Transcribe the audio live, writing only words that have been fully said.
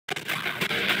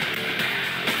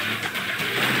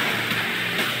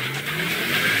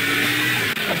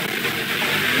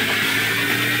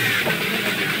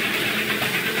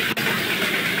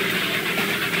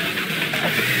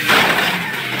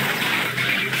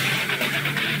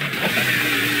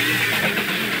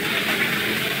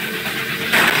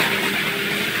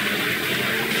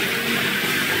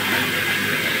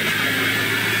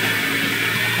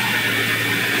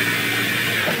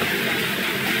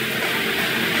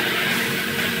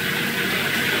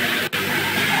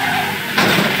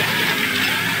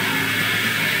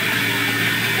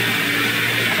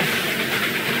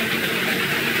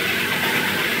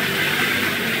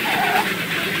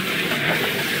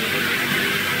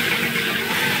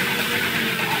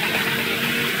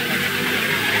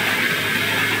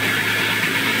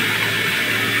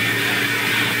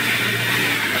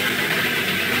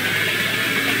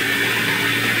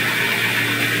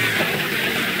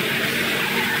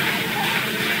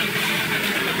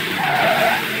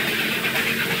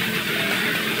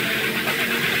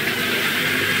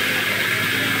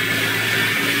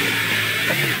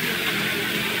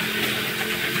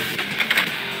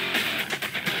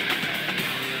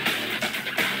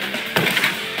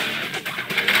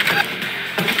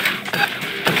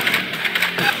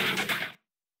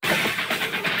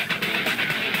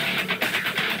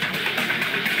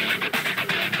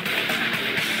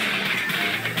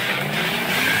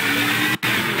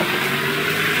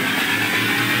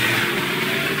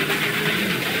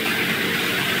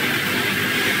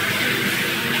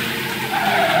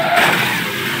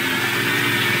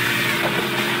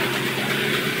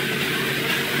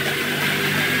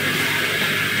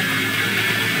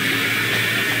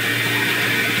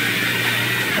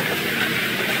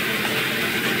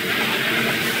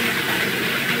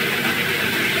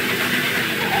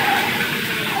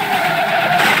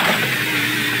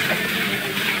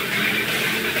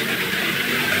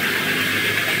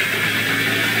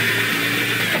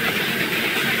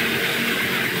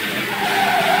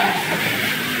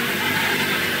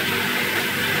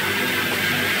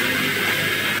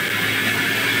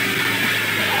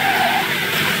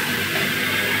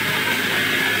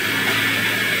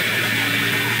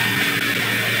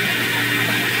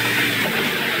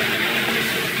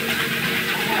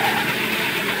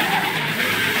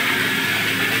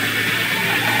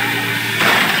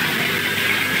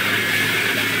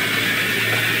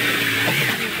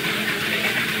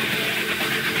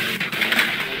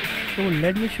So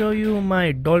let me show you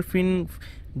my Dolphin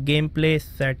gameplay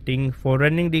setting for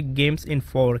running the games in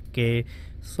 4K.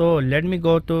 So let me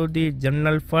go to the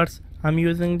general first. I'm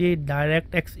using the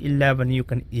DirectX 11. You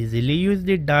can easily use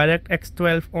the DirectX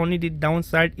 12. Only the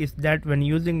downside is that when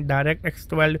using DirectX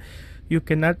 12 you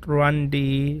cannot run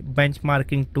the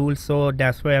benchmarking tool, so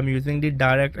that's why I'm using the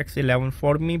DirectX 11.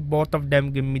 For me, both of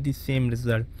them give me the same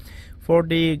result. For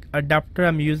the adapter,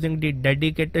 I'm using the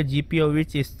dedicated GPU,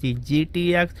 which is the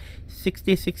GTX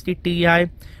 6060 Ti.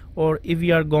 Or if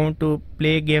you are going to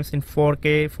play games in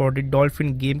 4K for the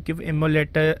Dolphin GameCube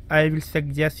emulator, I will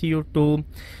suggest you to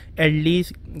at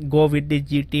least go with the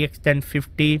GTX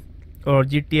 1050 or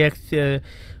GTX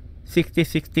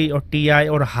 6060 or Ti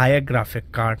or higher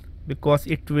graphic card, because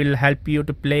it will help you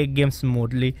to play games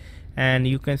smoothly. And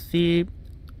you can see,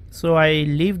 so I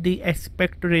leave the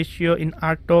aspect ratio in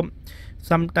auto.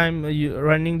 Sometime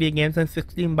running the games on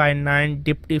 16:9,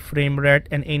 dip the frame rate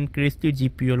and increase the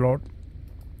GPU load.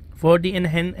 For the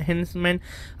enhancement,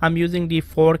 I'm using the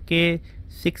 4K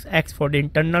 6x for the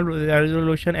internal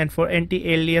resolution, and for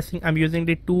anti-aliasing I'm using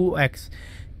the 2x.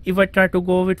 If I try to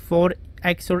go with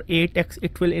 4x or 8x,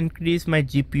 it will increase my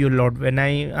GPU load. When I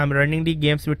am running the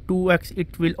games with 2x,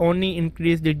 it will only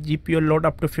increase the GPU load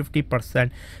up to 50%.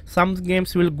 Some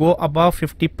games will go above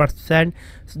 50%,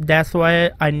 so that's why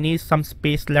I need some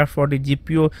space left for the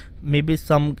GPU. Maybe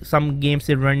some games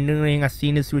are running a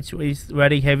scene which is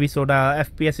very heavy, so the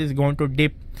FPS is going to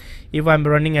dip. If I'm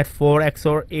running at 4x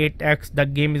or 8x, the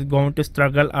game is going to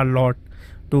struggle a lot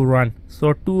to run.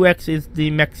 So 2x is the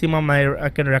maximum I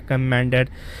can recommend it.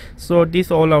 So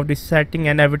this all of this setting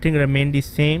and everything remain the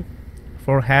same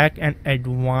for hack and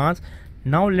advanced.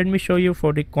 Now let me show you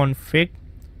for the config.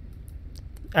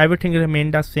 Everything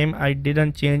remained the same, I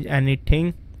didn't change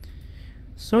anything.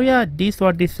 So yeah, these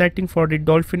were the setting for the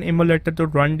Dolphin emulator to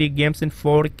run the games in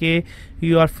 4K.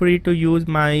 You are free to use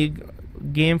my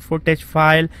game footage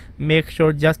file. Make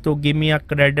sure just to give me a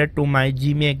credit to my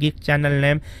Gmail Geek channel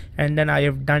name, and then I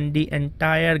have done the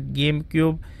entire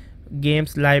GameCube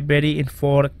games library in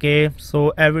 4K.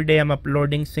 So every day I'm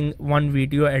uploading one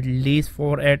video at least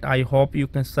for it. I hope you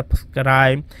can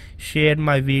subscribe, share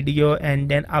my video, and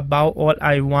then above all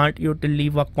I want you to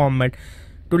leave a comment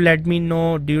to let me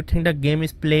know, do you think the game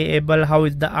is playable, how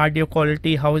is the audio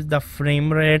quality, how is the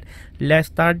frame rate. Let's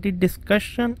start the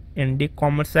discussion in the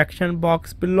comment section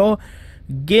box below.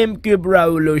 GameCube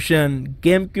revolution,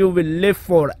 GameCube will live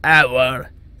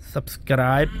forever.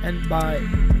 Subscribe and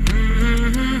bye.